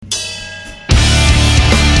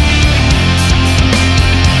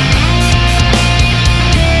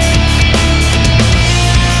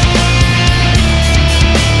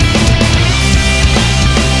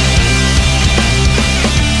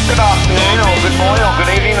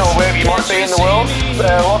rugby in the world.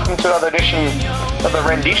 Welcome to another edition of the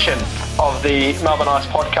rendition of the Melbourne Ice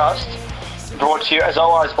Podcast, brought to you as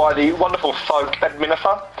always by the wonderful folk at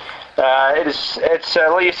Minopher. It's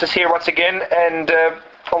Lee Eustace here once again, and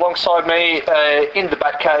alongside me in the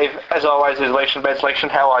Batcave, as always, is Leishan Beds. Leishan,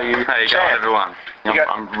 how are you? How you going, everyone?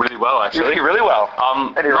 I'm really well, actually. You're really well.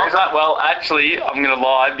 Not that well, actually. I'm going to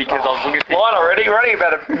lie because I was looking at lying already. You're only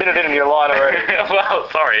about a minute in and you're lying already. Well,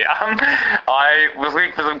 sorry. I was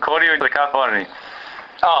looking for some cordial and I can't find any.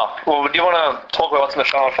 Oh, well, do you want to talk about what's in the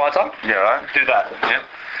show and find some? Yeah, right. Do that. Yeah.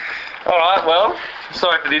 Alright, well,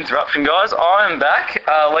 sorry for the interruption, guys. I'm back.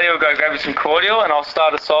 Leo will go grab me some cordial, and I'll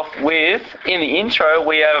start us off with, in the intro,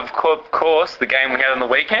 we have, of course, the game we had on the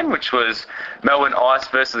weekend, which was Melbourne Ice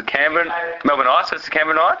versus the Canberra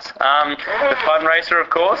Knights. The fundraiser, of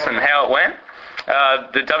course, and how it went.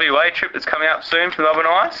 The WA trip that's coming up soon for Melbourne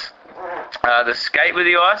Ice. The Skate with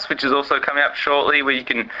the Ice, which is also coming up shortly, where you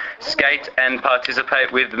can skate and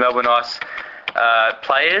participate with the Melbourne Ice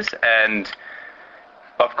players, and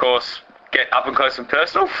of course, get up and close and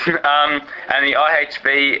personal. And the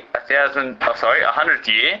IHB 100th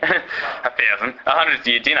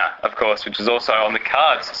year dinner, of course, which is also on the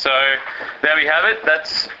cards. So there we have it.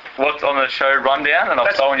 That's what's on the show rundown, and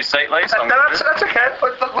I'll stole on your seat, Lee. So that's okay.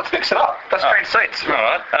 Let's mix it up. Let's change seats. All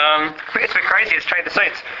right. It's a bit crazy. Let's change the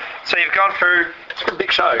seats. So you've gone through. It's been a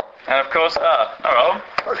big show. And of course,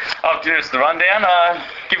 I'll give us the rundown.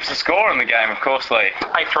 Give us a score in the game, of course, Lee.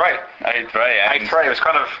 8-3. 8-3. 8-3. It was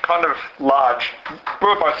kind of large. We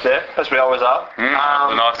were both there, as we always are.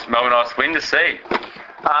 A nice Melbourne Ice win to see.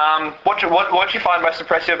 What did you find most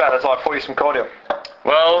impressive about it as I pour you some cordial?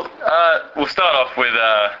 Well, we'll start off with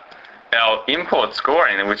our import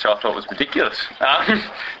scoring, which I thought was ridiculous. That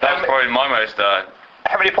was probably my most...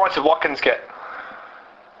 How many points did Watkins get?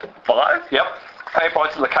 5? Yep. How many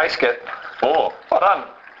points did LeCase get? 4. Well done.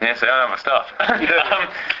 Yeah, so I don't know my stuff. You do.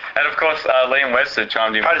 And of course, Liam Webster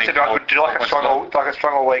chimed in. I just said, do you like a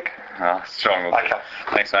strong or weak? Strong. Okay.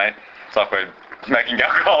 Thanks, mate. It's like we're making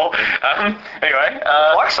alcohol. Anyway.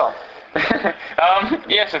 Like some.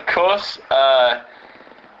 Yes, of course.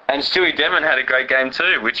 And Stewie Denman had a great game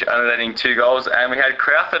too, which ended in 2 goals. And we had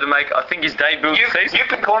Crowther to make, I think, his debut season. You've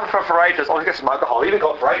been calling for ages. I'll get some alcohol. You've been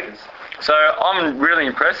calling for ages. So I'm really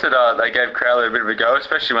impressed that they gave Crowley a bit of a go,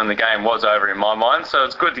 especially when the game was over in my mind. So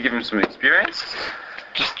it's good to give him some experience.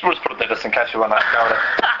 We'll just put it there just in case we want to go with it.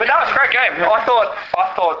 But no, it's a great game. I thought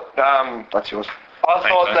that's yours.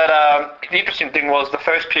 That the interesting thing was the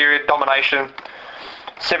first period domination,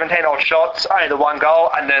 17 odd shots, only the 1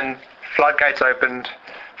 goal, and then floodgates opened.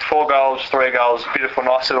 4 goals, 3 goals, beautiful,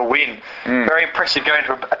 nice little win. Very impressive going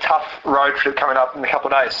to a tough road trip coming up in a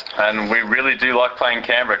couple of days. And we really do like playing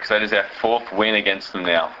Canberra because that is our 4th win against them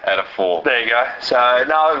now, out of 4. There you go. So,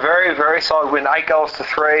 no, very, very solid win. 8 goals to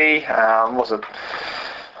 3. Was it?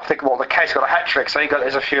 I think, the case got a hat-trick, so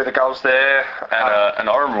there's a few of the goals there. And an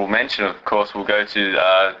honourable mention, of course, will go to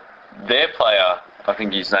their player. I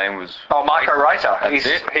think his name was... Marco Reiter. He's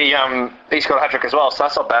got a hat-trick as well, so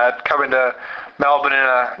that's not bad. Coming to Melbourne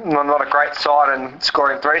in not a great side and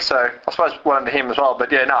scoring 3, so I suppose one under him as well.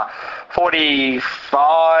 But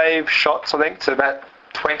 45 shots, I think, to about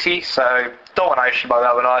 20, so domination by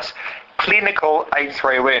Melbourne Ice. Clinical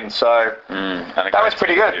 8-3 win, so that was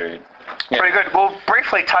pretty good. Yeah. Pretty good. We'll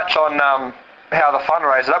briefly touch on how the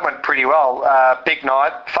fundraiser, that went pretty well. Big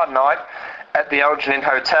night, fun night at the Elgin Inn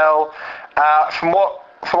Hotel. From what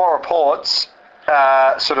reports,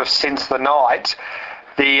 sort of since the night,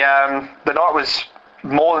 the night was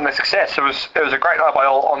more than a success. It was a great night by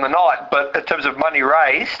all on the night, but in terms of money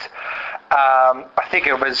raised, I think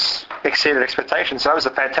it was exceeded expectations. So that was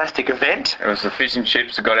a fantastic event. It was the fish and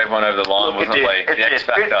chips that got everyone over the line, wasn't it? The X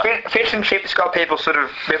factor. Fish and chips got people sort of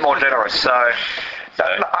a bit more generous. So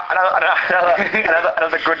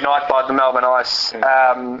another good night by the Melbourne Ice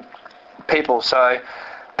people. So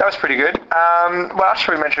that was pretty good. What else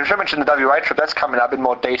should we mention? Should I mention the WA trip? That's coming up in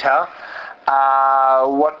more detail.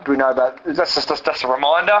 What do we know about? That's just a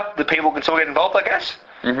reminder that people can still get involved, I guess.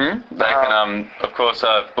 Mm-hmm. They can, of course,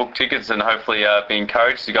 book tickets and hopefully be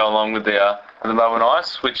encouraged to go along with the Melbourne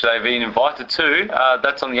Ice, which they've been invited to.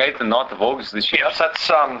 That's on the 8th and 9th of August this year. Yes, that's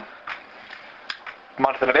a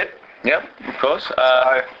month and a bit. Yep, of course.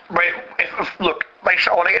 Look, make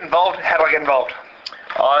sure I want to get involved. How do I get involved?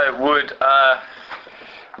 I would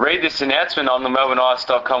read this announcement on the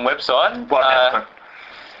melbourneice.com website. What announcement?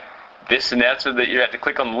 This announcement that you had to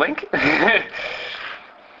click on the link.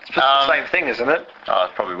 It's the same thing, isn't it? Oh,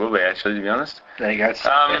 it probably will be, actually, to be honest. There you go.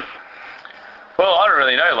 Well, I don't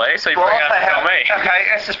really know, Lee, so you probably have to tell me. Okay,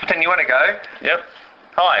 let's just pretend you want to go. Yep.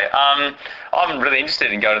 Hi. I'm really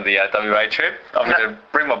interested in going to the WA trip. I'm going to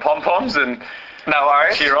bring my pom-poms and no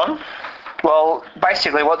worries. cheer on. Well,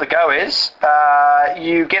 basically what the go is,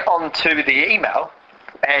 you get onto the email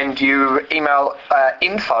and you email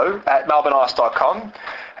info@melbourneice.com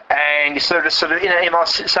and you sort of in an email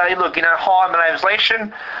say, look, hi, my name's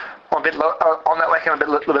Leishan. I'm a bit on that weekend, I'm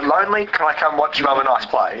a little bit lonely. Can I come watch Melbourne Ice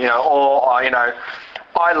play? Or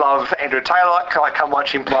I love Andrew Taylor. Can I come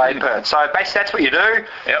watch him play in Perth? So basically, that's what you do.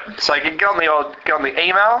 Yep. So you can get on the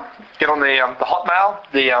email, get on the Hotmail,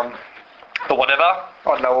 the whatever. I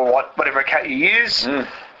don't know whatever account you use.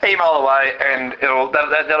 Email away, and they'll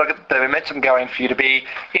get the momentum going for you to be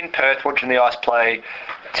in Perth watching the Ice play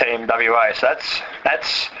Team WA. So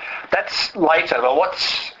that's later. But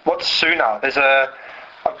what's sooner? There's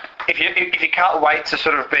if you can't wait to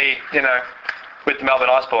sort of be with the Melbourne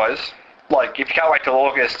Ice boys. Like, if you can't wait till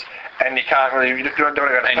August and you can't really, you don't want to go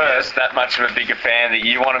to Perth. And you're just that much of a bigger fan that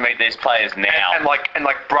you want to meet these players now. And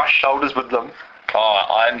brush shoulders with them.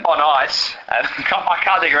 On ice. And I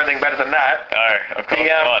can't think of anything better than that. No, of course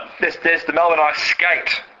not. There's the Melbourne Ice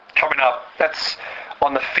Skate coming up. That's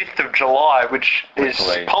on the 5th of July, which is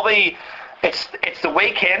probably, it's the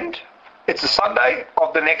weekend, it's the Sunday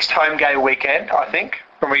of the next home game weekend, I think,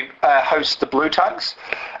 when we host the Blue Tongues.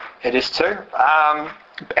 It is too.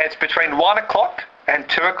 It's between 1 o'clock and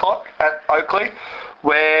 2 o'clock at Oakley,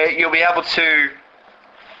 where you'll be able to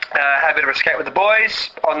have a bit of a skate with the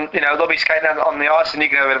boys. They'll be skating on the ice, and you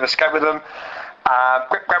can have a bit of a skate with them.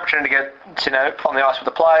 Great opportunity to get on the ice with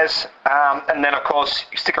the players, and then of course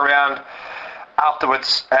you stick around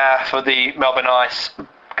afterwards for the Melbourne Ice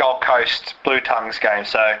Gold Coast Blue Tongues game.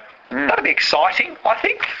 So. That'll be exciting, I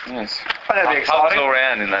think. Yes. That'll be exciting. All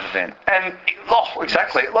around in that event. And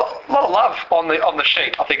exactly, a lot of love on the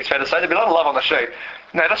sheet. I think it's fair to say there'll be a lot of love on the sheet.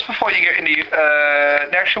 Now, just before you get into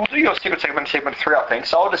actually, we'll do your secret segment 3, I think.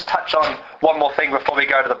 So I'll just touch on one more thing before we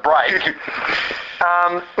go to the break.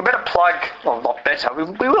 We better plug. Well, not better.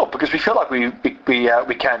 We will, because we feel like we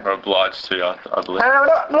can. We're obliged to, I believe. No,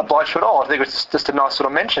 not obliged to at all. I think it's just a nice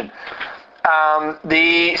little mention.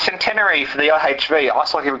 The centenary for the IHV,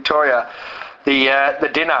 Ice Hockey Victoria, the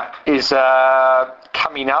dinner is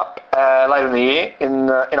coming up later in the year in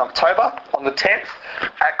October on the 10th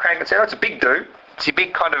at Crankin Centre. It's a big do. It's a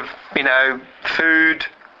big kind of food,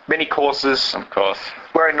 many courses. Of course.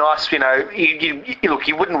 Wearing nice,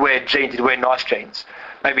 you wouldn't wear jeans. You'd wear nice jeans.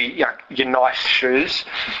 Maybe your nice shoes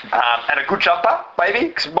and a good jumper, maybe,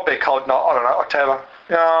 because it might be a cold night. I don't know, October.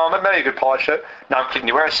 Maybe a good polo shirt. No, I'm kidding.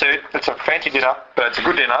 You wear a suit. It's a fancy dinner, but it's a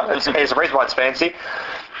good dinner. There's a reason why it's fancy.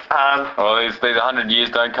 Well, these 100 years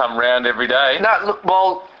don't come round every day. No, look,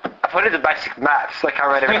 well, if I did the basic maths, they come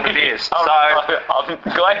around every 100 years. So I'm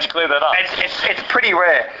glad you cleared that up. It's pretty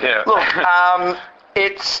rare. Yeah. Look,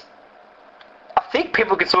 I think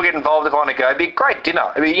people can still get involved if they want to go. It'd be a great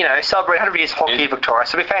dinner. Celebrate 100 years hockey in Victoria.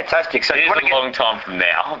 So it'd be fantastic. So it is a long time from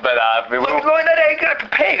now, but you got to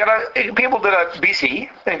prepare. People that are busy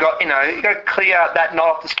and you got to clear out that night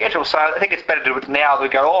off the schedule. So I think it's better to do it now than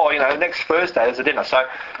go, next Thursday there's a dinner. So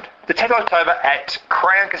the 10th of October at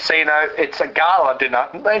Crown Casino. It's a gala dinner.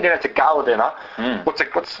 It's a gala dinner. What's a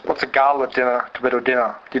gala dinner compared to a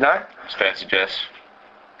dinner? Do you know? It's fancy dress.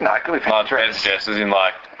 No, it could be fancy dress. Fancy dress, as in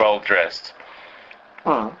well dressed.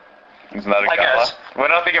 Isn't that a gala?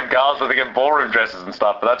 When I think of galas, I think of ballroom dresses and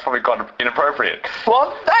stuff, but that's probably quite inappropriate.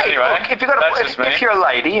 Well, hey, anyway, look, if you're a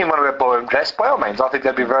lady and want to wear a ballroom dress, by all means, I think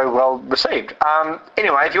that'd be very well received.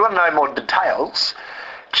 Anyway, if you want to know more details,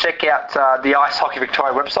 check out the Ice Hockey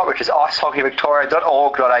Victoria website, which is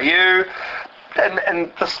icehockeyvictoria.org.au,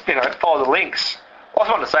 and just follow the links. I just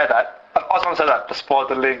wanted to say that. Just follow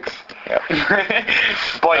the links. Yep.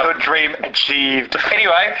 Boyhood dream achieved.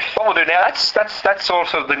 Anyway, what we'll do now, that's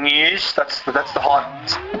sort of the news. That's the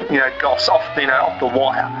hot, goss off the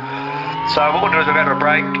wire. So what we'll do is we'll go to a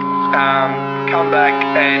break, come back,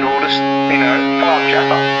 and we'll just, fire up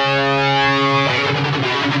Jaffa.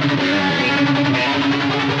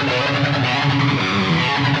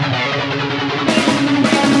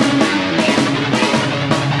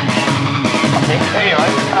 Anyway,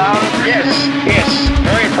 yes,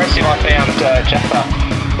 very impressive. I found Jaffa.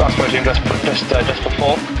 I spoke to him just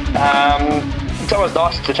before. It's always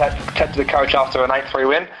nice to chat to the coach after an 8-3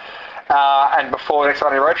 win and before the next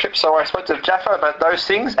Sunday road trip. So I spoke to Jaffa about those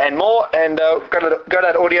things and more, and go to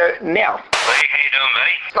that audio now. Hey, how you doing,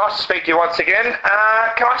 mate? Nice to speak to you once again.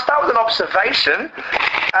 Can I start with an observation?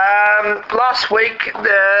 Last week,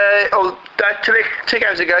 two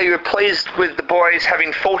games ago, you were pleased with the boys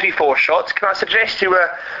having 44 shots. Can I suggest you were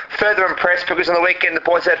further impressed because on the weekend the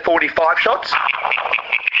boys had 45 shots? Yes,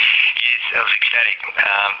 ecstatic.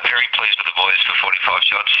 Very pleased with the boys for 45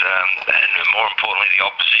 shots, and more importantly, the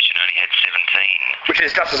opposition only had 17. Which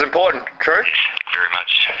is just as important, true? Yes, very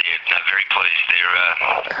much. Yeah, no, very pleased. They're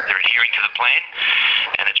adhering to the plan,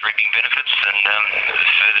 and it's reaping benefits, and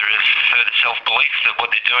further self-belief that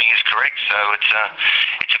what they're doing is correct. So it's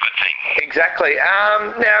a good thing. Exactly.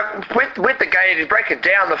 Now, with the game, to break it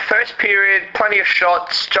down, the first period, plenty of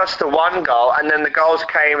shots, just the one goal, and then the goals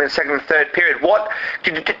came in the second and third period. What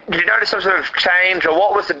did you notice some sort of change, or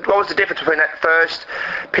what was the difference between that first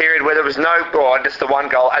period where there was no, or just the one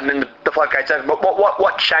goal, and then the floodgates opened?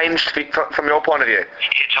 What changed from your point of view?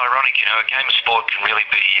 It's ironic, a game of sport can really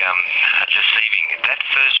be deceiving. That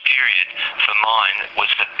first period, for mine, was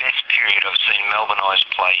the best period I've seen Melbourne Ice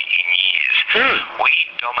play in years. We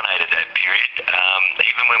dominated that period.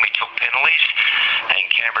 Even when we took penalties and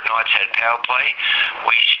Canberra Knights had power play,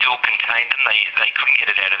 we still contained them. They couldn't get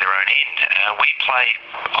it out of their own end. We played,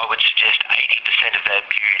 I would suggest, 80% of that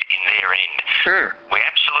period in their end. We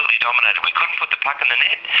absolutely dominated. We couldn't put the puck in the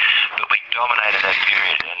net, but we dominated that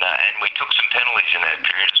period, and we took some penalties in that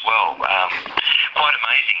period as well. Quite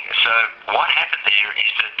amazing. So what happened there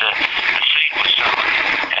is that the seed was sown.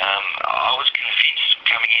 I was convinced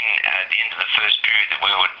coming in at the end of the first period that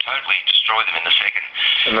we would totally destroy them in the second.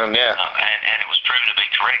 And then, and it was proven to be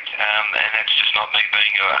correct, and that's just not me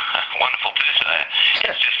being a wonderful person.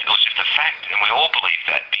 It was just a fact, and we all believed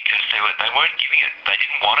that because they weren't giving it. They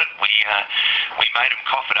didn't want it. We made them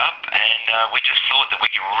cough it up, and we just thought that we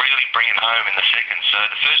could really bring it home in the second. So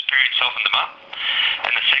the first period softened them up,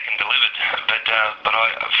 and the second delivered. But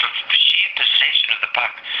for sheer possession of the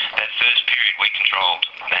puck, that first period we controlled,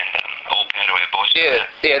 and all power to our boys.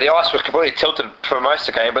 Yeah, the ice was completely tilted for most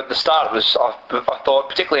of the game, but the start was, I thought,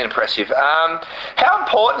 particularly impressive. How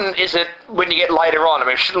important is it when you get later on? I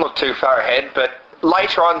mean, it shouldn't look too far ahead, but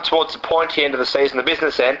later on towards the pointy end of the season, the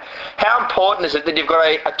business end, how important is it that you've got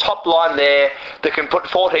a top line there that can put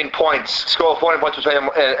 14 points, score 14 points between them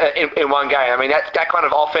in one game? I mean, that kind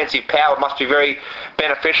of offensive power must be very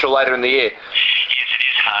beneficial later in the year. Yes, it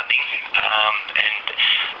is heartening, and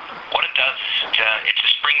what it does, it's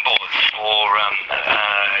a springboard for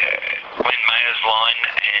Glenn Mayer's line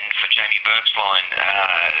and for Jamie Burke's line.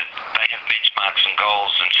 They have benchmarks and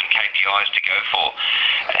goals and some KPIs to go for,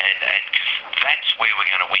 and that's where we're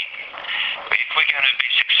going to win. If we're going to be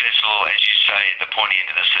successful, as you say, at the pointy end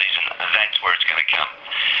of the season, that's where it's going to come.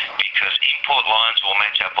 Because import lines will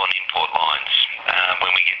match up on import lines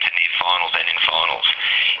when we get to near finals and in finals.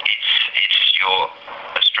 It's your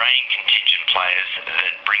Australian contingent players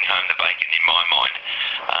that bring home the bacon in my mind,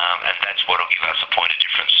 and that's what will give us a point of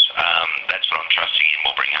difference. That's what I'm trusting in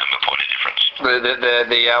will bring home a point of difference.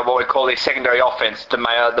 The what we call the secondary offense, the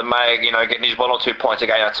Mayer, getting his 1 or 2 points a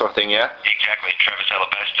game, that sort of thing, yeah. Exactly, Travis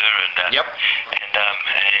Alabaster, and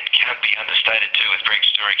can't be understated too with Greg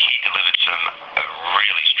Sturrock. He delivered some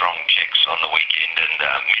really strong checks on the weekend, and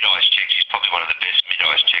mid-ice checks. He's probably one of the best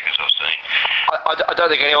mid-ice checkers I've seen. I don't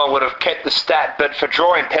think anyone would have kept the stat, but for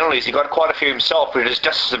drawing penalties, he got quite a few himself, which is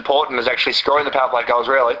just as important as actually scoring the power play goals,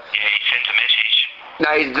 really. Yeah, he sent a message.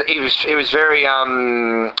 No, he was very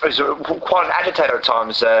quite an agitator at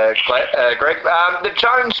times, Greg. The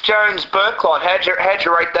Jones Burke line, how'd you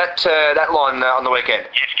rate that line on the weekend?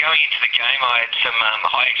 Yes, going into the game, I had some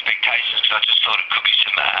high expectations because I just thought it could be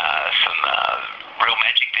some real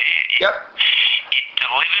magic there. It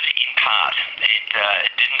delivered in part. It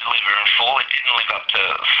didn't deliver in full. It didn't live up to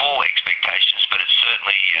full expectations, but it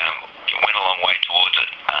certainly went a long way towards it.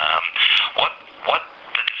 What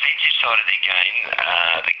the defensive side of their game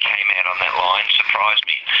that came out on that line surprised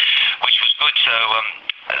me, which was good. So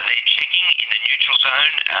their checking in the neutral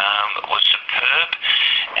zone was superb,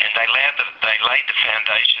 and they laid the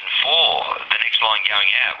foundation for the next line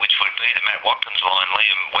going out, which would be the Matt Watkins line,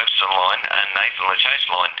 Liam Webster line, and Nathan Lachase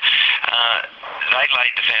line. They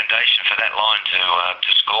laid the foundation for that line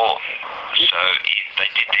to score. So they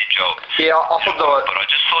did their job. Yeah, but I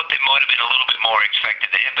just thought there might have been a little bit more X factor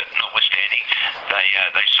there, but notwithstanding,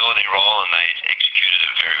 they saw their role and they executed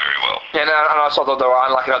it very, very well. Yeah, and I also thought they were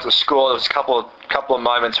unlucky not to score. There was a couple of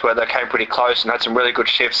moments where they came pretty close and had some really good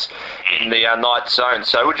shifts in the night zone.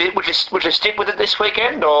 So would you stick with it this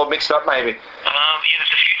weekend or mix it up maybe? Yeah,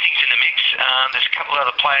 there's a few things in the mix. There's a couple of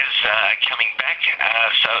other players coming back,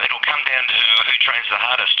 so it'll come down to who trains the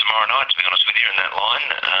hardest tomorrow night, to be honest with you, in that line,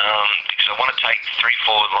 because I want to take 3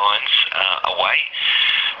 forward lines away,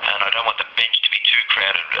 and I don't want the bench to be too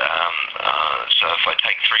crowded. So if I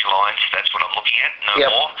take 3 lines, that's what I'm looking at, no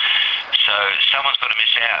more. So someone's got to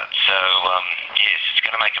miss out. So yes, it's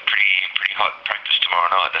going to make a pretty hot practice tomorrow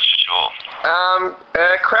night, that's for sure.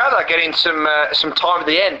 Crowther getting some time at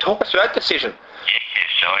the end. Talk us through that decision.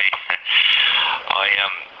 Yes,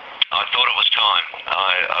 I thought it was time.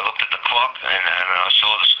 I looked at the clock and I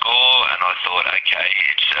saw the score and I thought, okay,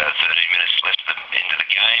 it's 13 minutes left at the end of the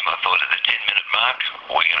game. I thought at the 10-minute mark,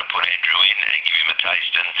 we're going to put Andrew in and give him a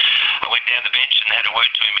taste. And I went down the bench and had a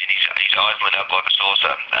word to him and his eyes lit up like a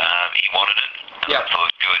saucer. He wanted it. And I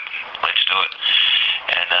thought, good, let's do it.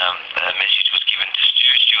 And the message was given to Stu.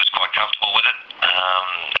 Stu was quite comfortable with it.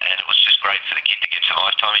 And it was just great for the kid to get some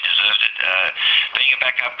ice time. He deserved it. Being a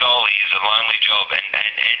backup goalie is a lonely job, and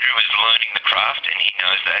Andrew is learning the craft, and he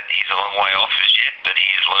knows that. He's a long way off as yet, but he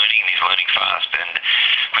is learning, and he's learning fast. And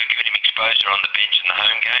we've given him exposure on the bench in the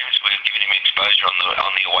home games. We've given him exposure on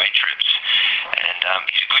the away trips, and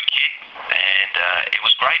he's a good kid. And it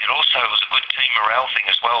was great. It also was a good team morale thing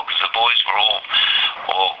as well, because the boys were all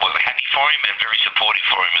were happy for him and very supportive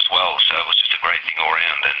for him as well. So it was just a great thing all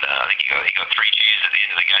around. And I think he got 3 cheers at the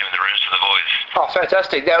end of the game in the rooms for the boys. Oh,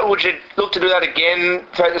 fantastic! Now, would you look to do that again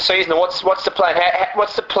throughout the season, or what's the plan?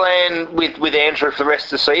 What's the plan with Andrew for the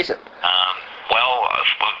rest of the season? Well,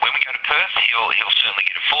 when we go to Perth, he'll certainly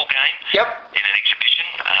get a full game. Yep. In an exhibition.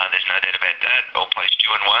 There's no doubt about that. I'll play Stu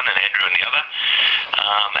in one and Andrew in the other.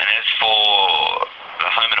 And as for the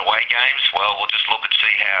home and away games, well, we'll just look and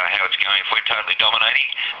see how it's going. If we're totally dominating,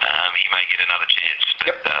 he may get another chance.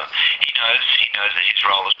 But he knows that his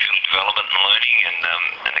role is purely development and learning,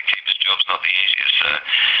 and the keeper's job's not the easiest. So,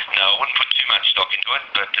 no, I wouldn't put too much stock into it,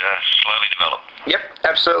 but slowly develop. Yep,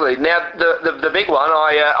 absolutely. Now, the big one,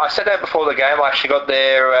 I sat down before the game. I actually got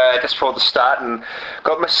there just before the start and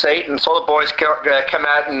got my seat and saw the boys come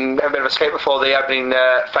out and have a bit of a skate before the opening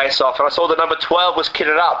face-off, and I saw the number 12 was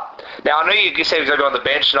kitted up. Now, I knew you said he was going to be on the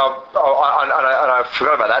bench, and I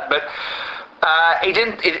forgot about that, but he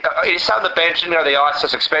didn't. He sat on the bench, didn't go to the ice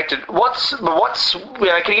as expected. What's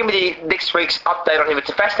can you give me the next week's update on him? It's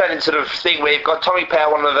a fascinating sort of thing where you've got Tommy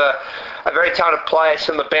Powell, one of a very talented player,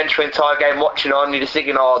 sitting on the bench for the entire game watching on. You're just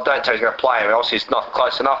thinking, don't tell he's going to play. I mean, obviously he's not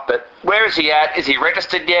close enough, but where is he at? Is he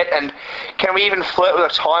registered yet? And can we even flirt with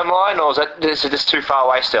a timeline, or is it just too far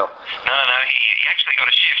away still? No, he actually got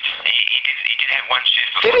a shift. He did have one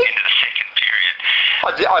shift before the end of the second period.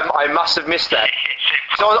 I must have missed that.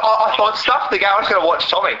 So I thought, stuff the game. I was going to watch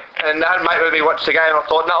Tommy, and I had a mate with me watch the game. And I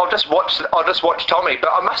thought, no, I'll just watch Tommy.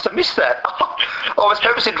 But I must have missed that. I was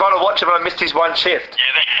purposely trying to watch him, and I missed his one shift.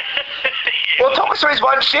 Yeah. Well, talk us through his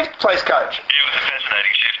one shift, please, coach. Yeah, it was a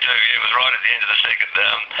fascinating shift too. Yeah, it was right at the end of the second.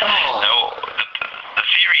 The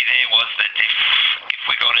theory there was that if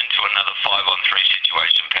we got into another 5-on-3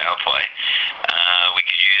 situation power play, we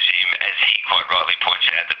could use him, as he quite rightly points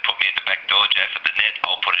out, that put me at the back door, Jaff, at the net.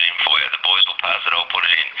 I'll put it in for you. The boys will pass it. I'll put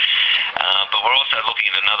it in. But we're also looking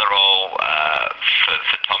at another role for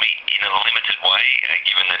Tommy in a limited way,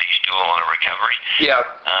 given that he's still on a recovery. Yeah.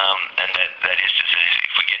 And that is to say,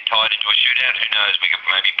 if we get tied into a shootout, who knows? We could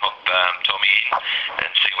maybe pop Tommy in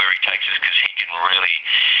and see where he takes us, because he can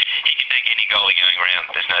take any goalie going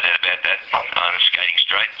around. There's no doubt about that. On skating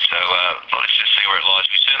straight. So let's just see where it lies.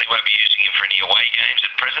 We certainly won't be using him for any away games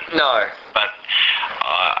at present. No. But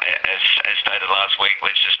as stated last week,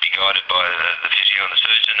 let's just be guided by the physio and the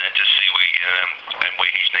surgeon, and just see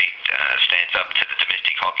where his knee stands up to the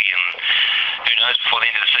domestic hockey. And who knows, before the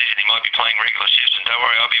end of the season, he might be playing regular shifts. And don't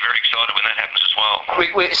worry, I'll be very excited when that happens as well.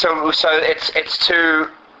 So it's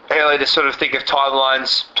too early to sort of think of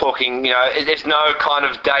timelines, talking, there's no kind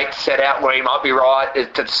of date set out where he might be right.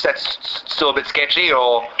 That's still a bit sketchy,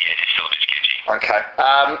 or? Yeah, it's still a bit sketchy. Okay.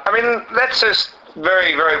 I mean, let's just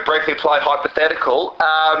very, very briefly play hypothetical.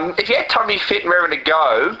 If you had Tommy fit and ready to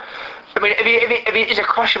go, I mean, is it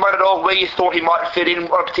crossed your mind at all where you thought he might fit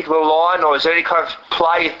in on a particular line, or is there any kind of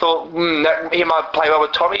play you thought that he might play well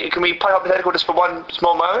with Tommy? Can we play hypothetical just for one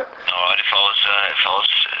small moment? All right, if I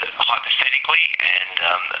was hypothetically, and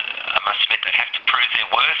I must admit they have to prove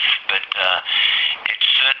their worth, but it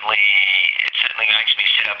certainly makes me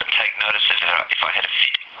sit up and take notice of if I had a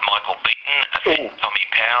fit Michael Beaton, a fit Tommy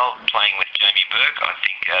Powell playing with Jamie Burke, I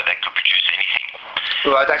think that could produce anything.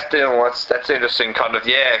 Well, that's interesting, kind of,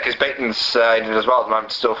 because Beaton's injured as well at the moment,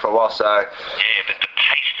 still for a while, so... Yeah, but the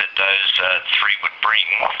pace that those three would bring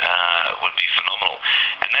would be phenomenal.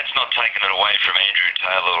 And that's not taking it away from Andrew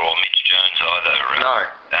Taylor or Mitch Jones either. No.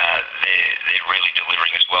 They're really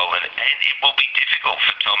delivering as well. And it will be difficult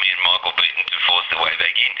for Tommy and Michael Beaton to force their way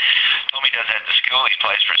back in. Tommy does have the skill. He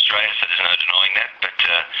plays for Australia, so there's no denying that. But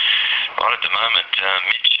right at the moment,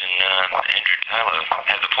 Mitch and Andrew Taylor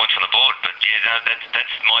have the points on the board. But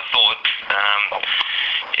that's my thought.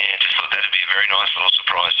 Just thought that'd be a very nice little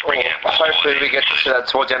surprise to bring out. Hopefully we get to see that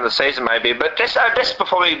towards the end of the season, maybe. But just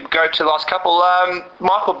before we go to the last couple,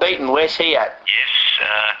 Michael Beaton, where's he at? Yes,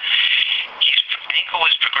 his Michael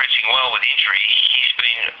is progressing well with injury. He's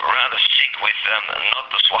been rather sick with not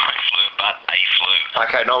the swine flu, but a flu.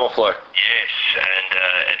 Okay, normal flu. Yes, and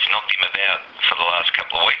it's knocked him about for the last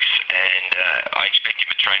couple of weeks, and I expect him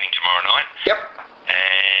at training tomorrow night. Yep.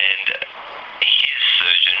 And his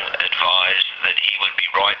surgeon advised that he would be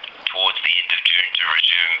right towards the end of June to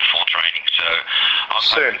resume full training. So I'm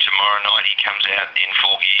hoping tomorrow night he comes out in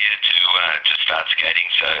full gear to start skating.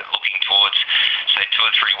 So looking towards, say, 2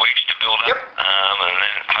 or 3 weeks to build up, and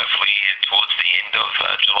then hopefully towards the end of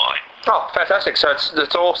July. Oh, fantastic! So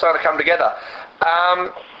it's all starting to come together.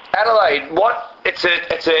 Adelaide, it's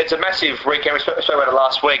a massive weekend. We spoke about it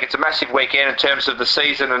last week. It's a massive weekend in terms of the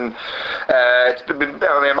season, and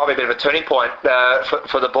it might be a bit of a turning point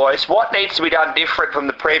for the boys. What needs to be done different from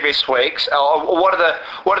the previous weeks? Or what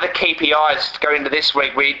are the KPIs going into this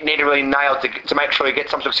week we need to really nail to make sure we get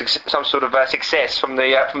some sort of success from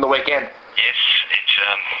the weekend? Yes, it's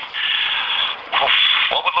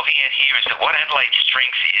what we're looking at here is that what Adelaide's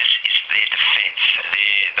strength is their defence.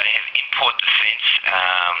 They have import defence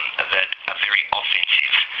that are very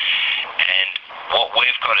offensive, and what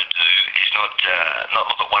we've got to do is not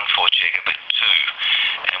look at one forechecker but two,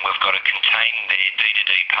 and we've got to contain their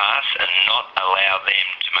D-to-D pass and not allow them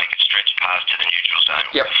to make a stretch pass to the neutral zone.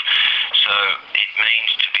 Yep. So it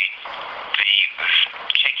means to be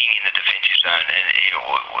checking in the defensive zone, and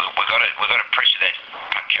we've got to pressure that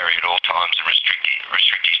puck carrier at all times and restrict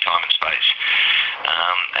his time and space,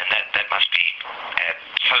 and that must be our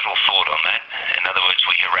total thought on that. In other words,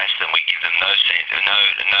 we harass them, we give them no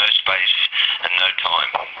space and no time,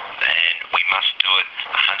 and we must do it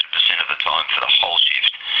 100% of the time for the whole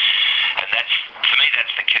shift. And for me,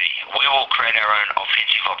 that's the key. We will create our own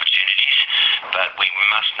offensive opportunities, but we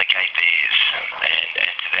must negate theirs.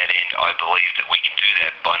 And to that end, I believe that we can do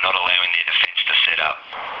that by not allowing their defence to set up.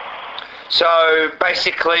 So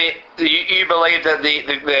basically, you believe that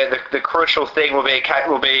the crucial thing will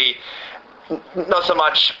be not so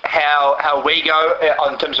much how we go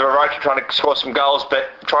in terms of heroic trying to score some goals,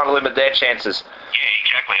 but trying to limit their chances. Yeah,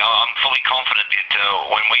 exactly. I'm fully confident that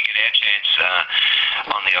when we get our chance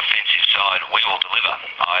on the offensive side, we will deliver.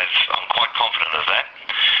 I'm quite confident of that.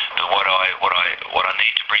 But what I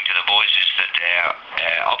need to bring to the boys is that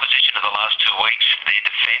our opposition of the last 2 weeks, their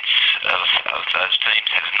defence of those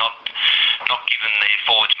teams has not given their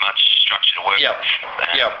forwards much structure to work with.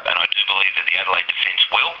 And I do believe that the Adelaide defence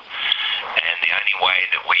will. And the only way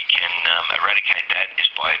that we can eradicate that is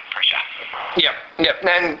by pressure. Yep.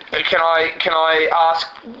 And can I ask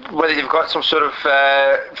whether you've got some sort of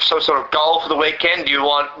goal for the weekend? Do you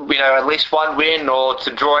want at least one win, or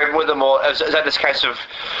to draw in with them, or is that this case of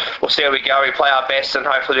we'll see how we go, we play our best, and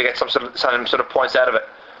hopefully we get some sort of points out of it?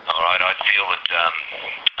 All right, I feel that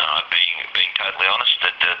being totally honest,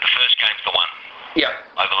 that the first game's the one. Yeah.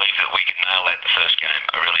 I believe that we can nail that the first game.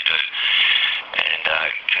 I really do. And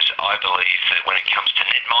because I believe that when it comes to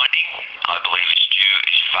net minding, I believe Stu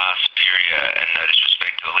is far superior, and no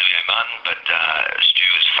disrespect to Olivier Martin, but Stu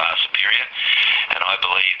is far superior. And I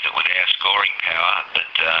believe that with our scoring power,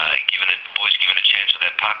 that boys given a chance with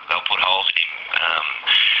that puck, they'll put holes in him.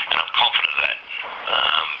 And I'm confident of that.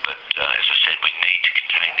 But as I said, we need to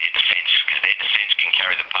contain their defence, because their defence can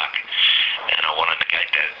carry the puck. And I want to negate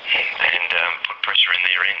that and put pressure in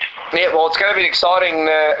their end. Yeah, well, it's going to be an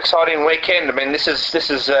exciting weekend. I mean, this is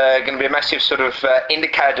going to be a massive sort of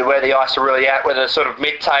indicator to where the Ice are really at, whether sort of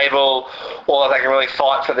mid-table or they can really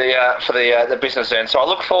fight for the business end. So I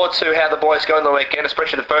look forward to how the boys go in the weekend,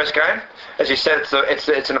 especially the first game. As you said,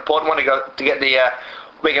 it's an important one to get the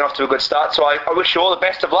weekend off to a good start. So I wish you all the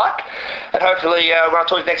best of luck, and hopefully when I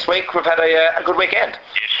talk to you next week, we've had a good weekend.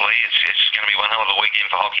 Yes, Lee, it's going to be one hell of a weekend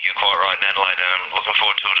for hockey. You're quite right in Adelaide, and I'm looking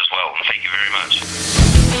forward to it as well. And thank you very much.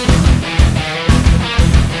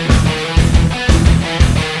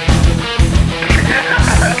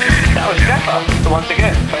 That was Jaffa once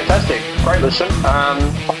again. Fantastic, great listen.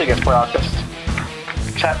 I think it's probably our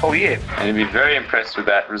best chat all year. And you'd be very impressed with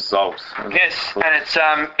that result. Yes, and it's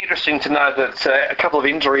interesting to know that a couple of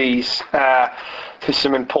injuries to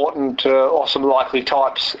some important or some likely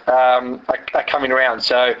types are coming around.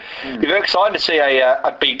 So it'd be very exciting to see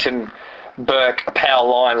a beaten Burke power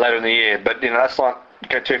line later in the year. But that's not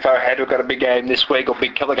go too far ahead. We've got a big game this week, or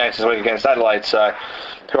big couple of games this week against Adelaide. So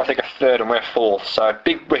I think are third and we're fourth. So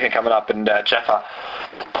big weekend coming up, and Jaffa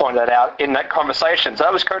pointed that out in that conversation. So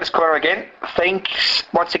that was Curtis Corner again. Thanks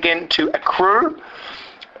once again to Accru.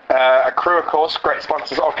 Accru, of course, great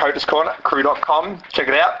sponsors of Curtis Corner. Accru.com. Check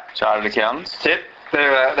it out. Chartered accountants. That's it.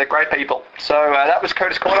 They're great people. So that was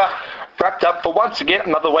Curtis Corner. wrapped up for once again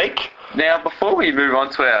another week. Now, before we move on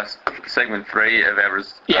to our segment 3 of our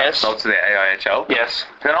results of the AIHL,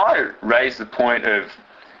 can I raise the point of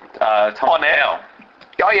Tom Powell?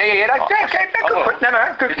 Oh, yeah. No,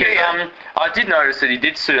 good. I did notice that he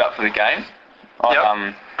did suit up for the game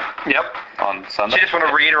on Sunday. So you just want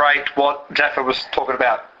to reiterate what Jaffa was talking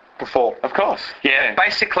about before? Of course. Yeah.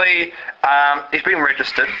 Basically, he's been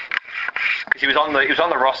registered. He was on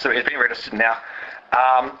the roster. He's been registered now.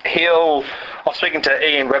 I was speaking to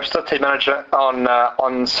Ian Webster, team manager,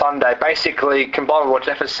 on Sunday. Basically, combined with what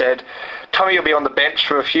Jeff has said, Tommy will be on the bench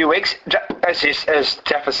for a few weeks. As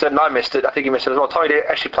Jeff has said, and I missed it. I think he missed it as well. Tommy did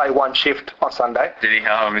actually play one shift on Sunday. Did he?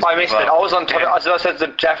 I missed it. I was on Tommy. As I said to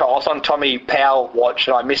Jeff, I was on Tommy Powell watch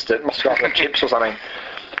and I missed it. Must have got the chips or something.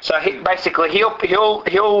 So he'll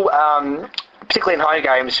particularly in home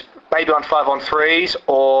games, maybe on 5-on-3s,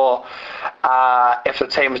 or if the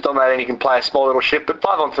team is dominating, he can play a small little shift, but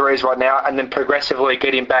 5-on-3s right now, and then progressively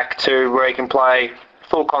get him back to where he can play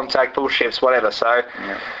full contact, full shifts, whatever. So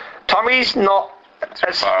Tommy's not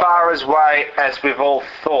as far away as we've all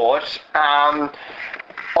thought. I'm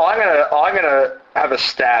gonna have a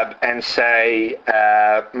stab and say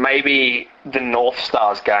maybe the North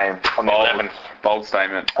Stars game on the 11th. Bold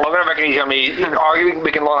statement. I'm going to reckon he's going to be...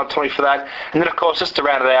 we can line up Tommy for that. And then, of course, just to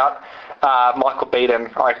round it out, Michael Beaton,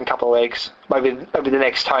 I reckon, a couple of weeks. Maybe the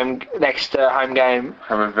next home game.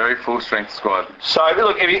 Have a very full-strength squad. So,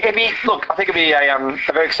 look, I think it'd be a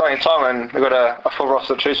very exciting time, and we've got a full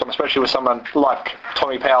roster to choose from, especially with someone like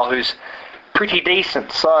Tommy Powell, who's pretty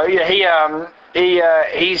decent. So, yeah,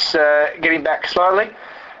 he's getting back slowly.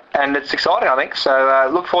 And it's exciting, I think. So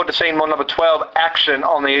look forward to seeing more number 12 action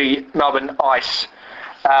on the Melbourne Ice,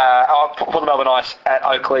 for the Melbourne Ice at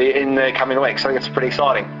Oakley in the coming weeks. So I think it's pretty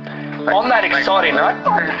exciting. On that exciting note,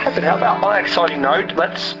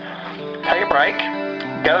 let's take a break,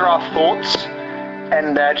 gather our thoughts,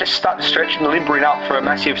 and just start stretching and limbering up for a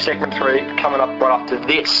massive segment 3 coming up right after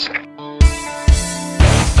this.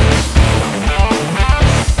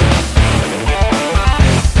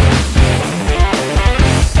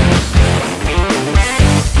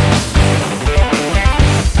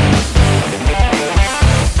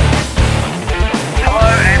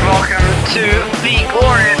 To the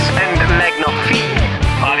glorious and magnifique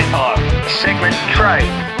Party Time segment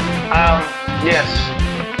trade. Yes.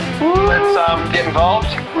 Let's get involved.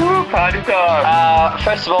 Party time.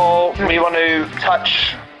 First of all, we want to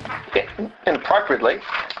touch inappropriately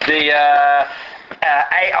the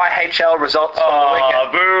AIHL results from the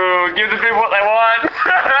weekend. Boo! Give the people what they want.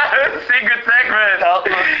 Secret segment.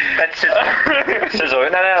 That's sizzle.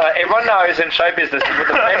 No. Everyone knows in show business you put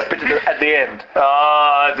the best bit at the end.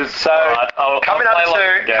 Coming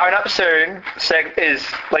up soon is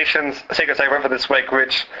Leishan's secret segment for this week,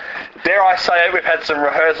 which, dare I say it, we've had some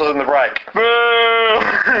rehearsals in the break. Boo!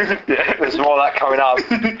 Yeah, there's more of that coming up.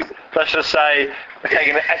 Let's just say,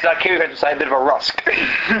 as our Kiwi fans would say, a bit of a rusk.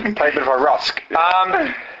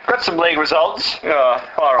 Got some league results. Don't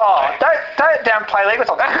downplay league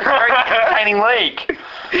results. It's a very entertaining league.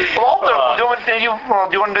 Well, do you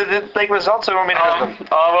want to do the league results, or do you want me to do them?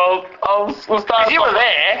 We'll start. Because you were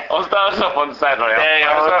there. I'll start us off on Saturday.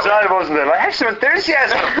 I wasn't there. Have some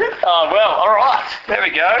enthusiasm. All right. There we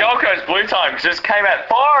go. Gold Coast Blue Tigers just came out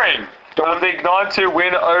firing. Got a big 9-2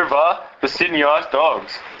 win over the Sydney Ice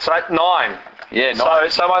Dogs. So 9. Yeah, 9. So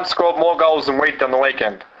someone scored more goals than we did on the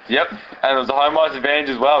weekend. Yep, and it was a home ice advantage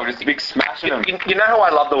as well, just a big smash in them. You know who I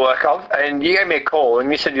love the work of? And you gave me a call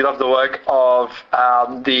and you said you love the work of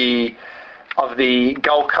the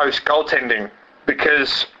Gold Coast goaltending,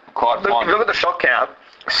 because look at the shot count.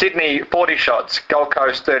 Sydney 40 shots, Gold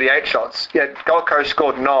Coast 38 shots. Yeah, Gold Coast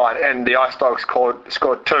scored 9 and the Ice Dogs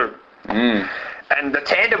scored 2. And the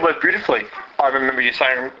tandem worked beautifully. I remember you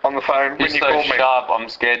saying on the phone when you called me. Sharp, I'm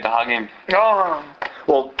scared to hug him. Oh.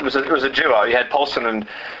 Well, it was a duo. You had Paulson and...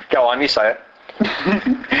 Go on, you say it.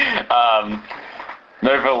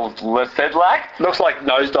 Melville Sedlak? Looks like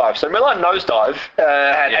Nosedive. So Milan Nosedive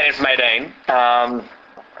had Madine,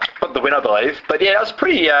 got the win, I believe. But yeah, it was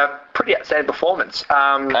pretty outstanding performance.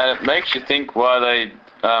 And it makes you think why they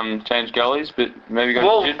changed goalies, but maybe...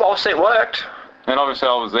 obviously it worked. And obviously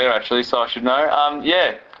I was there, actually, so I should know. I'm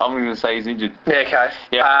going to say he's injured. Yeah, okay.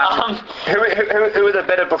 Yeah. Who are the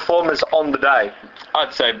better performers on the day?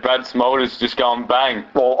 I'd say Brad Smolder's just going bang.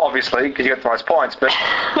 Well, obviously, because you got the most points, but... he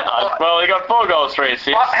got 4 goals, 3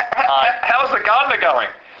 assists. How's the Gardner going?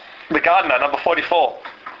 The Gardner, number 44.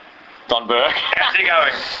 Don Burke. How's he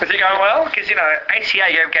going? Is he going well? Because,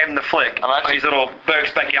 ACA gave him the flick. His little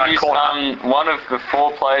Burke's backyard corner. One of the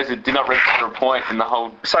 4 players that did not register a point in the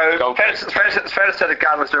whole... So, fair to say that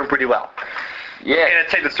Gardner's doing pretty well. Yeah. In a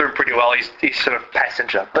team that's doing pretty well, he's sort of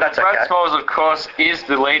passenger. But that's Brad okay. Smiles, of course, is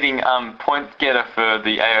the leading point getter for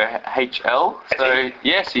the AOHL. So,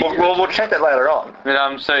 yes, We'll check that later on.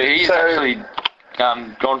 But, so he's actually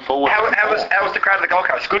gone forward. How was the crowd at the Gold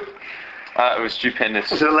Coast? Good? It was stupendous.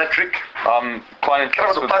 Was it electric? I'm quite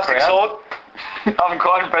impressed with the crowd. Sword? I'm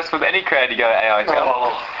quite impressed with any crowd you go to AOHL.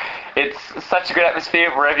 Oh. It's such a good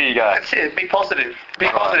atmosphere wherever you go. That's it. Be positive. Be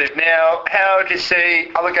positive. Now, how did you see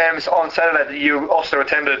other games on Saturday that you also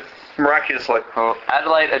attended miraculously? Well,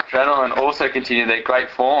 Adelaide Adrenaline also continued their great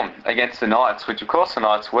form against the Knights, which of course the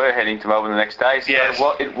Knights were heading to Melbourne the next day. So yes.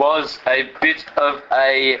 It was a bit of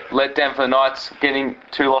a letdown for the Knights, getting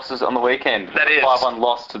 2 losses on the weekend. That is. 5-1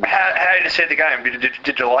 loss to the... How did you see the game?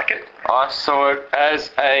 Did you like it? I saw it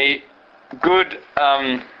as a good...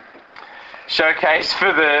 showcase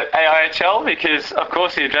for the AIHL because, of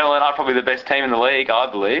course, the Adrenaline are probably the best team in the league,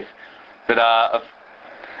 I believe. But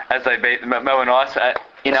as they beat the Melbourne Ice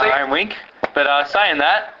in our own wink. But saying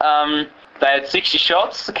that, they had 60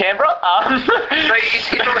 shots, Canberra.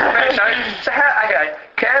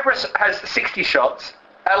 Canberra has 60 shots.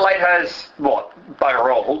 Adelaide has, what,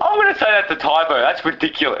 bugger all? I'm going to say that's a typo. That's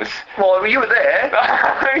ridiculous. Well, you were there.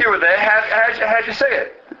 How'd you see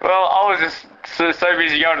it? Well, I was just so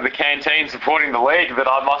busy going to the canteen supporting the league that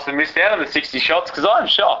I must have missed out on the 60 shots because I'm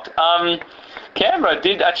shocked. Canberra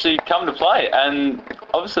did actually come to play, and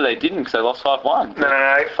obviously they didn't because they lost 5-1. No.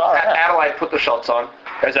 Adelaide put the shots on.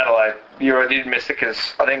 It was Adelaide. You did miss it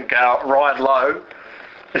because I think Ryan Lowe,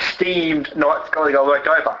 esteemed Knights goalie, worked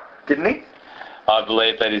over, didn't he? I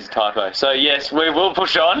believe that is typo. So yes, we will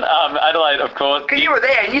push on. Adelaide, of course. Because you were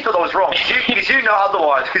there and you thought I was wrong. Because you know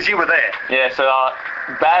otherwise. Because you were there. Yeah. So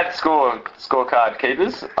bad scorecard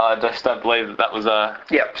keepers. I just don't believe that was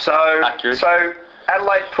Yep. So accurate. So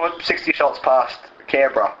Adelaide put 60 shots past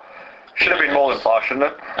Canberra. Should have been more than 5, shouldn't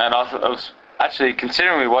it? And I was actually,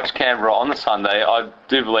 considering we watched Canberra on the Sunday, I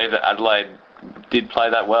do believe that Adelaide did play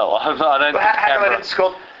that well. I don't think Adelaide didn't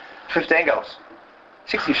score 15 goals.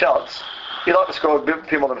 60 shots. You'd like to score a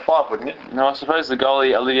few more than 5, wouldn't you? No, I suppose the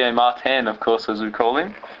goalie, Olivier Martin, of course, as we call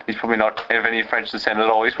him, he's probably not of any French descent at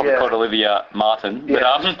all. He's probably called Olivier Martin.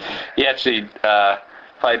 Yeah. But he actually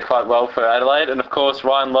played quite well for Adelaide. And, of course,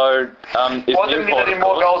 Ryan Lowe is Why didn't he let in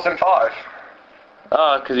more goals than 5?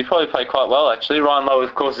 Because he probably played quite well, actually. Ryan Lowe,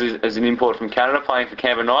 of course, is an import from Canada, playing for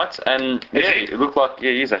Canberra Knights. And, it looked like,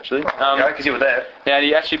 he is, actually. Because you were there. Yeah, and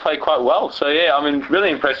he actually played quite well. So, yeah, I'm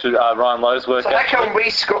really impressed with Ryan Lowe's work. So how come we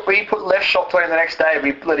put less shot playing the next day,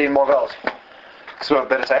 we let in more goals? Because we're a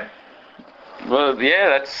better team? Well, yeah,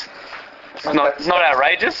 that's not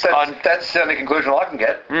outrageous. That's the only conclusion I can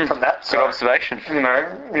get from that. So, good observation.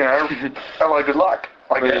 Well, good luck,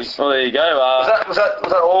 I guess. Well, there you go. Was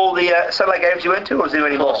that all the Saturday games you went to, or was there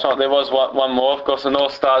any more? Of course not. There was one more. Of course, the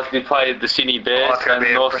North Stars did play the Sydney Bears, and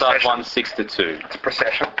the North Stars won 6-2. It's a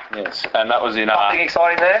procession. Yes, and that was in... Nothing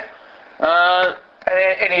exciting there?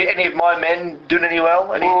 Any of my men doing any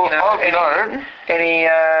well? Any what?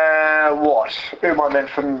 Who are my men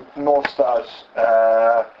from North Stars?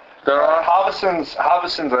 Harbison's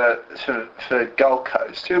for Gold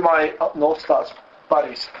Coast. Who are my North Stars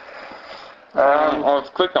buddies?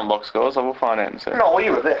 I've clicked on box scores. I will find out in a second. No,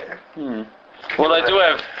 you were there. Well, they do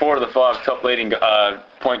have 4 of the 5 top leading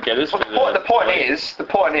point getters. Well, the point is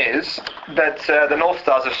that the North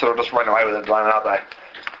Stars are sort of just running away with it at the moment, aren't they?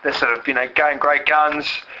 They're sort of, going great guns.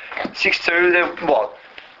 6-2, they're,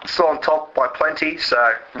 still on top by plenty,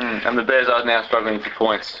 so... And the Bears are now struggling for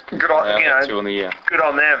points. Good on, 2 on the year. Good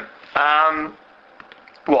on them.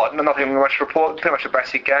 Nothing much to report. Pretty much a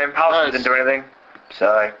basic game. Harbison didn't do anything,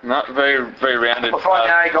 so... Not very, very rounded. Well,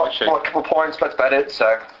 Friday got a couple of points, that's about it,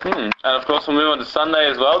 so... And of course, we'll move on to Sunday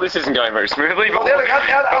as well. This isn't going very smoothly, but... Well, the other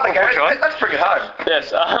game, let's bring it home.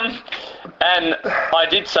 Yes, and I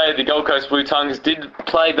did say the Gold Coast Blue Tongues did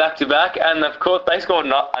play back-to-back, and of course they scored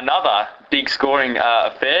another big scoring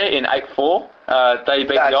affair in 8-4. They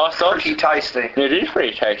beat the Ice Dogs. Pretty tasty. It is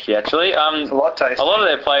pretty tasty, actually. It's a lot tasty. A lot of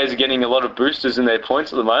their players are getting a lot of boosters in their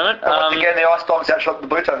points at the moment. Once again, the Ice Dogs outshot the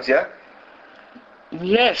Blue Tongues, yeah?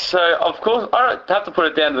 Yes, so of course I don't have to put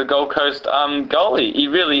it down to the Gold Coast goalie. He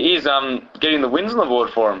really is getting the wins on the board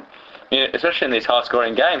for him, especially in these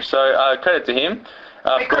high-scoring games. So credit to him.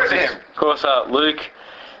 Of course, Luke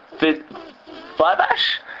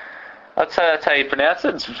Flabash. That's how you pronounce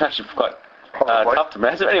it. It's actually quite tough to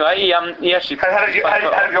pronounce it. Anyway, he actually... How did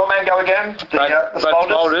your man go again? The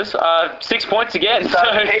Spoulders? 6 points again. So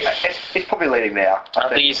he's probably leading now. I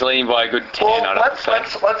think he's leading by a good 10. Well, let's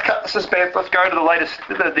cut the suspense. Let's go to the latest,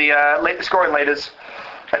 the scoring leaders.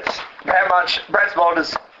 That's how much Brad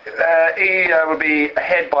Spoulders He will be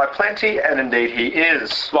ahead by plenty, and indeed he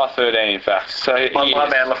is. By 13, in fact. So my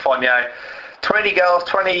man Lafreniere. 20 goals,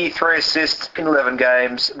 23 assists in 11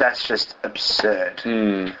 games. That's just absurd.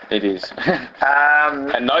 It is.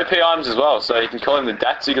 And no PIMs as well, so you can call him the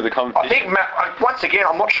Datsig of the competition. I think, Matt, once again,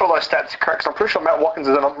 I'm not sure those stats are correct, I'm pretty sure Matt Watkins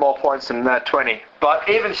has done more points than 20. But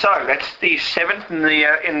even so, that's the 7th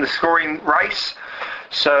in the scoring race.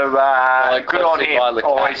 So good on him.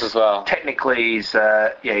 As well. Technically, he's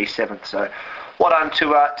 7th. So well done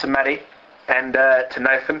to Matty. And to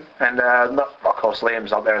Nathan, and of course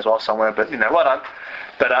Liam's up there as well somewhere, but well done.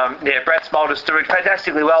 But Brad Smulders doing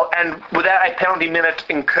fantastically well, and without a penalty minute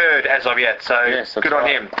incurred as of yet. So yes, good on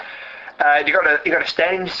him. You got a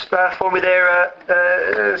standings for me there,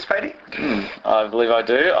 Spady? I believe I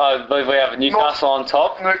do. I believe we have Newcastle on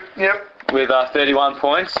top. Yep. With 31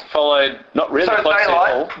 points, followed not really close at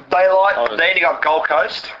all. Daylight. Then you got Gold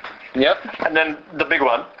Coast. Yep. And then the big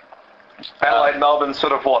one. Adelaide, Melbourne,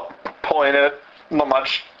 sort of point it, not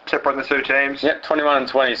much separating the two teams. Yep, 21 and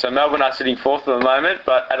 20. So Melbourne are sitting 4th at the moment,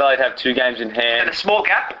 but Adelaide have 2 games in hand. And a small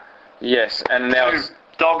gap. Yes, and now it's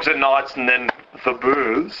Dogs and Knights, and then the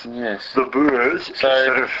Boers. Yes. The Boers. So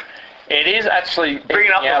sort of it is actually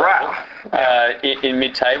bringing up the row in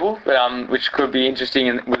mid-table, which could be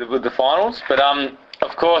interesting with the finals. But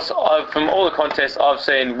of course, from all the contests I've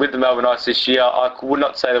seen with the Melbourne Ice this year, I would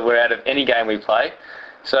not say that we're out of any game we play.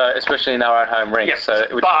 So, especially in our own home rink. Yes, so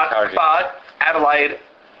it would be encouraging. But Adelaide's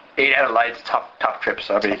a tough trip,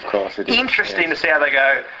 so it'll be interesting to see how they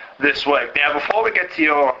go this week. Now, before we get to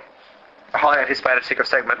your highly anticipated secret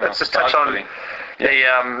segment, let's just touch on the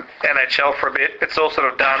NHL for a bit. It's all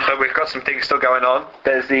sort of done, but we've got some things still going on.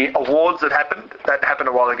 There's the awards that happened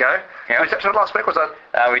a while ago. Yeah. We touched on it last week, was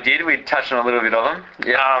that? We did. We touched on a little bit of them.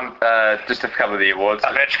 Yeah. Just a couple of the awards.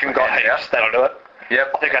 Ovechkin got heaps. That'll do it.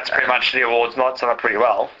 Yep. I think that's pretty much the awards night, so pretty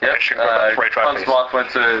well. Yep. Free trophies. Smith went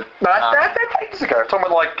to... That ages ago. Talking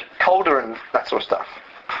about like Calder and that sort of stuff.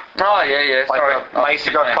 Oh, yeah. Like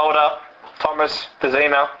Macy got Calder, Thomas,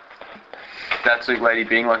 Pazina. That's like Lady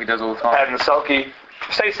Bing, like he does all the time. Adam Selke.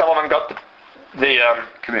 Steve Sullivan got the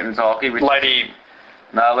commitment to hockey. Which Lady...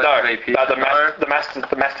 the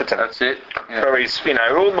Masterton. That's it. Yeah. So he's,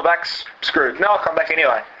 all my back's screwed. No, I'll come back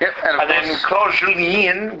anyway. Yep. And then Claude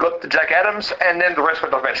Julien got the Jack Adams, and then the rest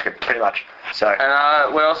went off Ovechkin, pretty much. So.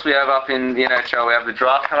 And what else we have up in the NHL? We have the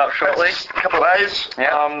draft coming up shortly. A couple of days.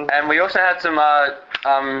 Yeah. And we also had some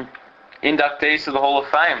inductees to the Hall of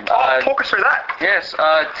Fame. Talk us through that. Yes.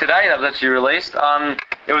 Today that was actually released.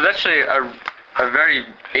 It was actually a very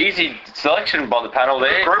easy selection by the panel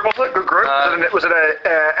there. Good group, was it? Good group? Was it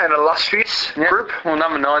an illustrious group? Well,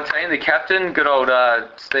 number 19, the captain, good old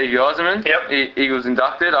Steve Yzerman. Yep. He was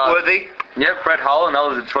inducted. Worthy. Yep, Brett Hull,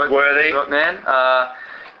 another Detroit man.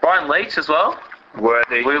 Brian Leach as well.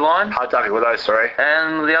 Worthy. Blue line. Hard to with those three.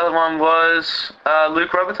 And the other one was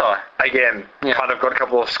Luke Robitaille. Again, kind of got a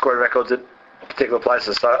couple of scoring records at particular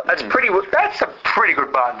places. So that's a pretty good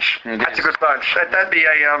bunch. That's a good bunch. That'd be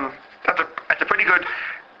that's a pretty good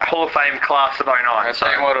Hall of Fame class of 09. I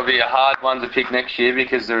think it'll be a hard one to pick next year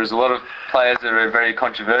because there's a lot of players that are very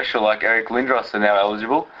controversial, like Eric Lindros are now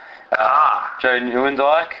eligible. Joe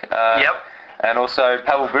Nieuwendyk. Yep. And also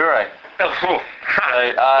Pavel Bure.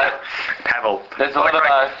 Pavel. There's a lot of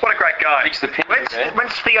what a great guy.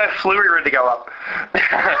 When's Theo Fleury ready to go up?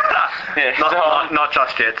 Not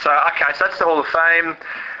just yet. So that's the Hall of Fame.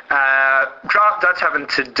 Draft that's happening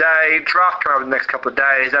today. Draft coming up in the next couple of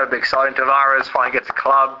days. That'll be exciting. Tavares finally gets a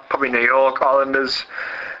club. Probably New York Islanders.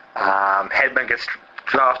 Hedman gets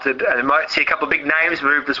drafted, and we might see a couple of big names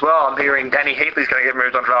moved as well. I'm hearing Danny Heatley's going to get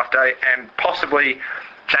moved on draft day, and possibly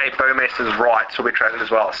Jay Bowmester's rights will be traded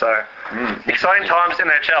as well. So exciting times in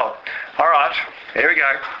NHL. All right, here we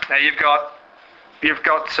go. Now you've got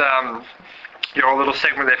your little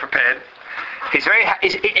segment there prepared. He's very.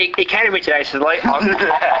 He came to me today. He said,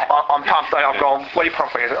 "I'm pumped. I've gone. What are you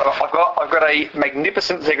pumped for?" I've got a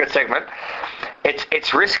magnificent secret segment.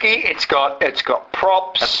 It's risky. It's got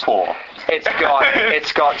props. That's poor.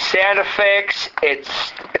 It's got sound effects.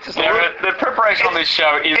 The preparation on this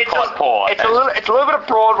show is quite poor. It's a little bit of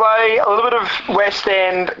Broadway, a little bit of West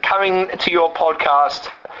End coming to your podcast.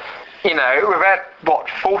 We're at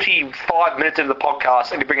 45 minutes into the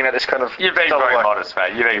podcast, and you're bringing out this kind of. You're being very modest,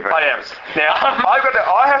 mate. You're being very. I am. Now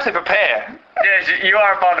I have to prepare. Yes, you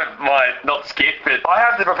are a part of my not skip, but I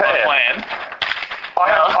have to prepare. Plan.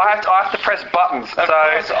 I have to press buttons. So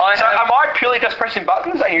am I purely just pressing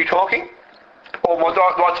buttons? Are you talking, or do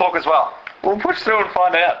I talk as well? We'll push through and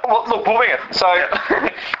find out. Well, look, we'll bring it. So,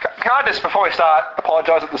 can I just, before we start,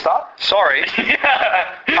 apologise at the start? Sorry.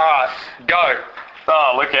 All right, go.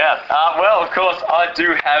 Oh, look out. Well, of course, I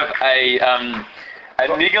do have a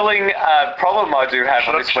niggling problem I do have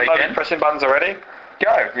this weekend. Should I be pressing buttons already?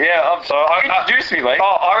 Go. Yeah, I'm sorry. Introduce me, Lee.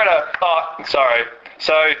 Sorry.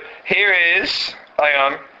 So, here is... Hang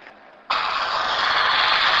on.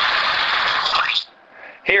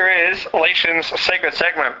 Here is Leishan's secret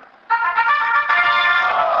segment.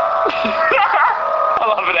 I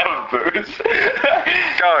love it having booze.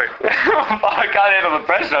 Go. I can't handle the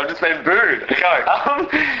pressure. I've just been booed. Go.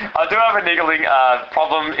 I do have a niggling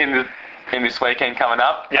problem in this weekend coming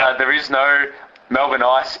up. Yeah. There is no Melbourne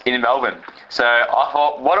Ice in Melbourne. So I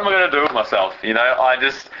thought, what am I going to do with myself?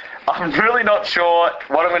 I'm really not sure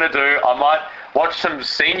what I'm going to do. I might watch some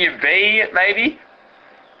Senior B, maybe.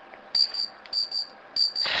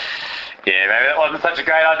 Yeah, maybe that wasn't such a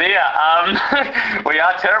great idea. We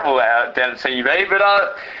are terrible down at Senior B, but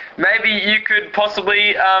maybe you could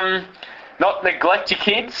possibly not neglect your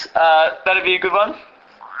kids. That'd be a good one.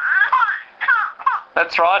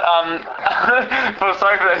 That's right.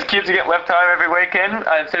 Sorry for those kids who get left home every weekend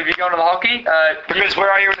instead of you going to the hockey. Because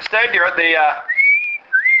where are you instead? You're at the...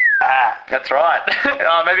 That's right.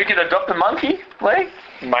 Maybe you could adopt a monkey, Lee?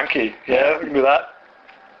 Monkey. Yeah, we can do that.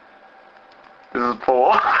 This is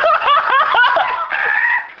poor.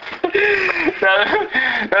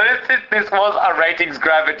 This was a ratings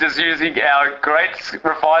grab at just using our great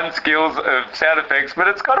refined skills of sound effects, but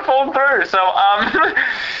it's kind of fallen through. So,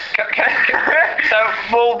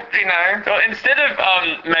 instead of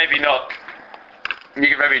maybe not, you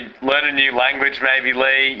could maybe learn a new language. Maybe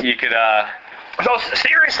Lee, you could. So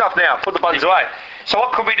serious stuff now. Put the buttons away. So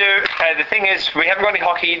what could we do? The thing is, we haven't got any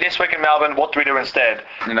hockey this week in Melbourne. What do we do instead?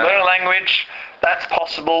 Learn a language. That's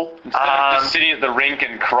possible. Instead of just sitting at the rink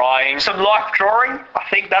and crying. Some life drawing. I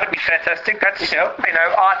think that'd be fantastic. That's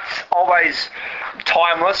art's always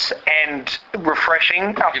timeless and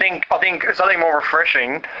refreshing. I think it's nothing more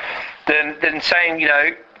refreshing than saying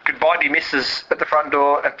goodbye to your missus at the front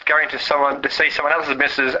door and going to see someone else's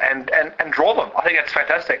missus and draw them. I think that's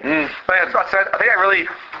fantastic. I think that really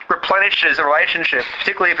replenishes a relationship,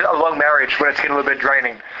 particularly if it's a long marriage when it's getting a little bit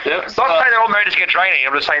draining. Yep. It's not saying that all marriages get draining.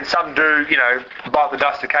 I'm just saying some do, bite the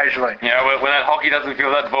dust occasionally. When that hockey doesn't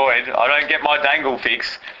fill that void, I don't get my dangle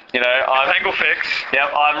fix. Dangle fix.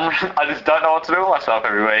 Yep, I just don't know what to do with myself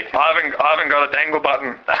every week. I haven't got a dangle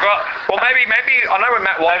button. Well, maybe I know when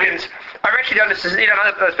Matt Watkins. I've actually done this. You don't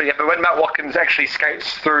know this yet, but when Matt Watkins actually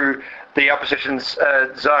skates through the opposition's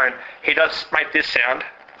zone, he does make this sound.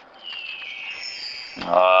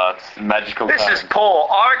 It's magical. This is poor.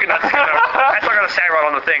 I reckon that's not going to sound right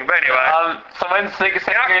on the thing. But anyway. So when's the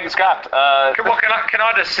second getting scrapped? Can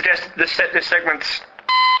I just suggest this segment's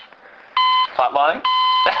flatlining?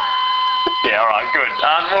 Yeah, all right, good.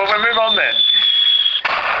 Well, we'll move on then.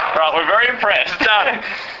 Right, we're very impressed.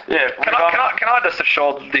 Yeah. Can I just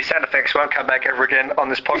assure the sound effects won't come back ever again on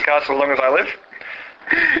this podcast as long as I live?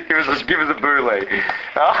 Give us a boo, Lee.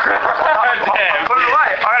 Damn. Put it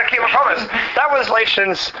away. I got to keep my promise. That was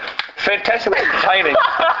Leishan's fantastically entertaining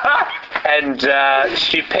and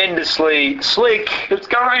stupendously slick. It's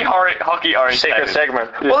going to be hockey oriented. Secret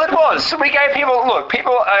segment. Yeah. Well, it was. We gave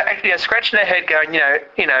people are actually scratching their head, going,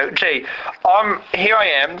 gee, here I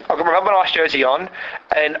am. I've got my Melbourne Ice jersey on,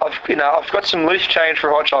 and I've got some loose change for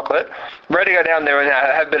hot chocolate, ready to go down there and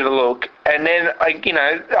have a bit of a look. And then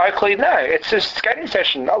Oakley, no, it's a skating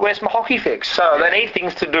session. Where's my hockey fix? So they need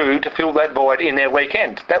things to do to fill that void in their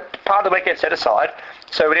weekend. That part of the weekend set aside.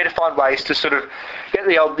 So we need to find ways to sort of get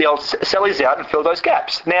the old sellies out and fill those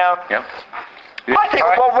gaps. Now, I think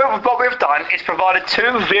what we've done is provided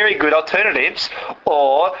two very good alternatives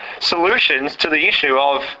or solutions to the issue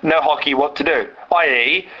of no hockey, what to do.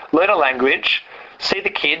 I.e., learn a language, see the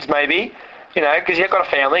kids maybe, because you've got a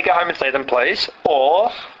family, go home and see them, please,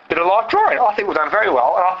 or bit of life drawing. I think we've done very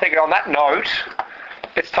well, and I think on that note,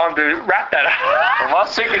 it's time to wrap that up. Well, my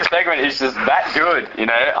secret segment is just that good,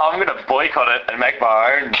 I'm going to boycott it and make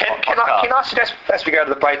my own podcast. Can I suggest, as we go to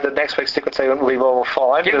the break, that next week's secret segment will be more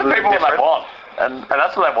fine? Give the people what they want. And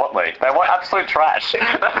that's what they want, Lee. They want absolute trash. No,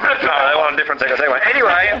 they want a different secret segment.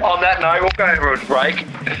 Anyway, on that note, we'll go over a break,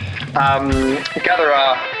 gather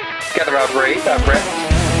our breath,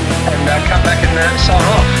 and come back and sign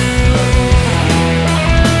off.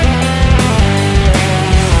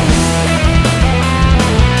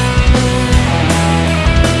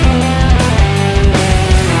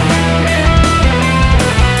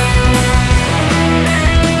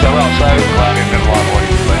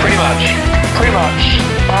 Pretty much.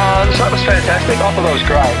 So that was fantastic. I thought that was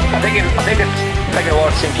great. I think it's taken a while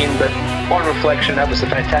to sink in, but on reflection, that was a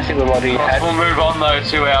fantastic little idea you had. We'll move on though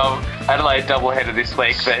to our Adelaide doubleheader this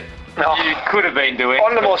week, but you could have been doing.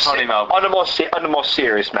 On the more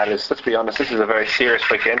serious matters, let's be honest, this is a very serious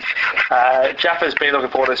weekend. Jaffa's been looking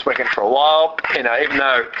forward to this weekend for a while. You know, even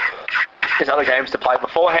though there's other games to play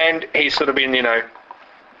beforehand, he's sort of been, you know,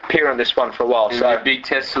 peering on this one for a while. It'll so be a big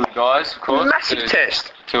test for the guys, of course. Massive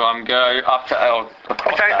test. To go up to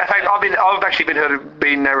in fact, I've actually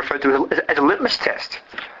been referred to as a litmus test.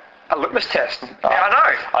 A litmus test. Yeah, I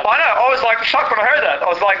know. I was like shocked when I heard that. I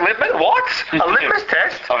was like, litmus? What? A litmus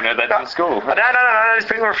test? I know that in school. No. It's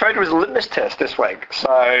being referred to as a litmus test this week.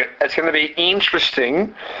 So it's going to be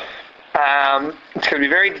interesting. It's going to be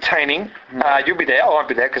very entertaining. You'll be there. I won't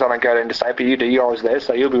be there because I don't go to interstate, but you do. You're always there,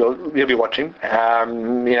 so you'll be watching.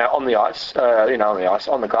 You know, on the ice.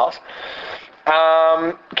 On the glass.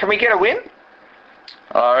 Can we get a win?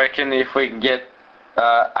 I reckon if we can get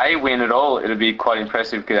a win at all, it'll be quite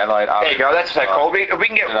impressive. Because Adelaide. There you go. That's so cool. We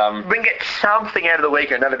can get something out of the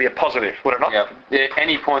weekend. That'd be a positive, would it not? Yeah.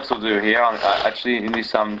 Any points will do here. Actually, in this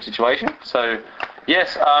situation. So,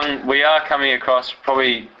 yes, we are coming across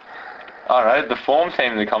probably. I don't know, the form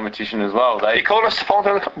team in the competition as well. You call us the form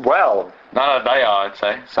team? Well. No, they are, I'd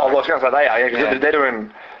say. So, I was going to say they are, because they're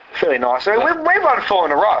doing fairly nice. So we've won 4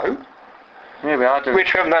 in a row. Yeah, we are doing.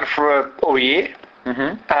 Which we haven't done for all year.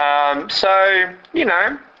 Mm-hmm. So, you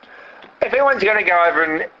know, if anyone's going to go over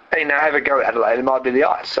and, you know, have a go at Adelaide, it might be the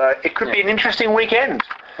Ice. So it could be an interesting weekend.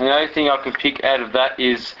 And the only thing I could pick out of that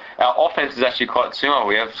is our offense is actually quite similar.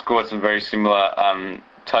 We have scored some very similar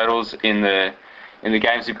totals in the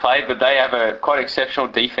games we played, but they have a quite exceptional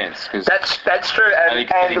defence. That's true,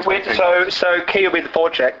 so key will be the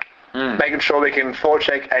forecheck, making sure we can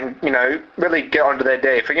forecheck and, you know, really get onto their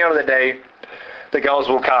day. If we get onto their day, the goals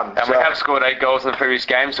will come. And we have scored 8 goals in the previous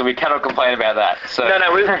game, so we cannot complain about that. So.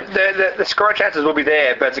 No, the score chances will be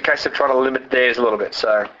there, but it's a case of trying to limit theirs a little bit.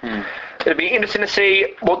 So it'll be interesting to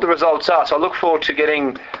see what the results are. So I look forward to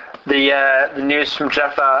getting the news from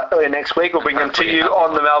Jaffa early next week. We'll bring them to you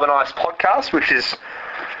on the Melbourne Ice Podcast, which is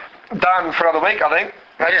done for another week, I think.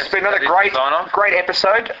 It's been another great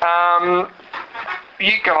episode.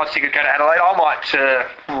 You guys could go to Adelaide.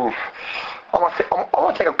 I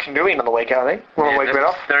might take up canoeing on the weekend, I think.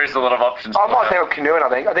 There is a lot of options. I might take up canoeing, I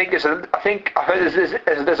think. I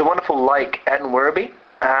heard there's a wonderful lake out in Werribee.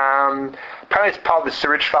 Apparently it's part of the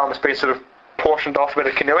sewage farm that's been sort of portioned off a bit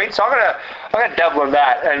of canoeing. So I'm gonna dabble in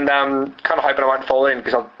that, and kind of hoping I won't fall in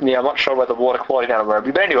because I'm not sure about the water quality down in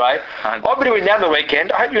Werribee. But anyway, I'll be doing that on the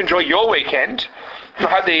weekend. I hope you enjoy your weekend. I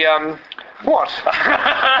hope the what?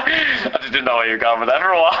 I just didn't know where you were going with that for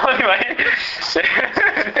a while anyway.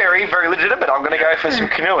 Very, very legitimate. I'm going to go for some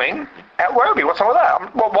canoeing at Werribee. What's wrong with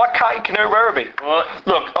that? Why can't you canoe at Werribee? Well,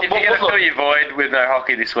 look, if you're going to fill your void with no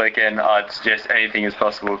hockey this weekend, I'd suggest anything is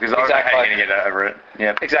possible because I don't know how you're going to get over it.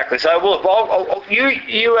 Yeah, exactly. So,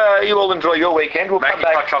 you all enjoy your weekend. We'll Making come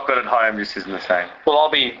back. hot chocolate at home just isn't the same. Well, I'll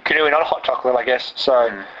be canoeing on hot chocolate, I guess.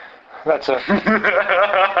 So. That's a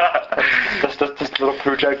just a little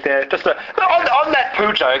poo joke there. On that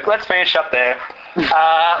poo joke, let's finish up there.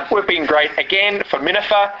 We've been great again for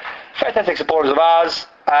Minopher, fantastic supporters of ours.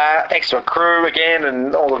 Thanks to Accru again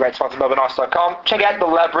and all the great sponsors, MelbourneIce.com. Check out the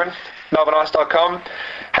Labyrinth, MelbourneIce.com.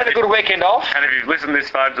 Have a good weekend off. And if you've listened this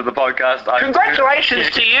far to the podcast, congratulations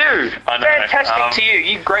to you. I know. Fantastic to you.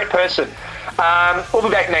 You're a great person. We'll be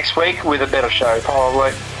back next week with a better show,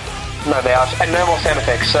 probably. No doubt. And no more sound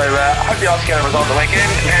effects. So I hope you guys get a result of the weekend,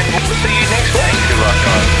 and we'll see you next week. Good luck,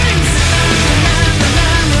 guys.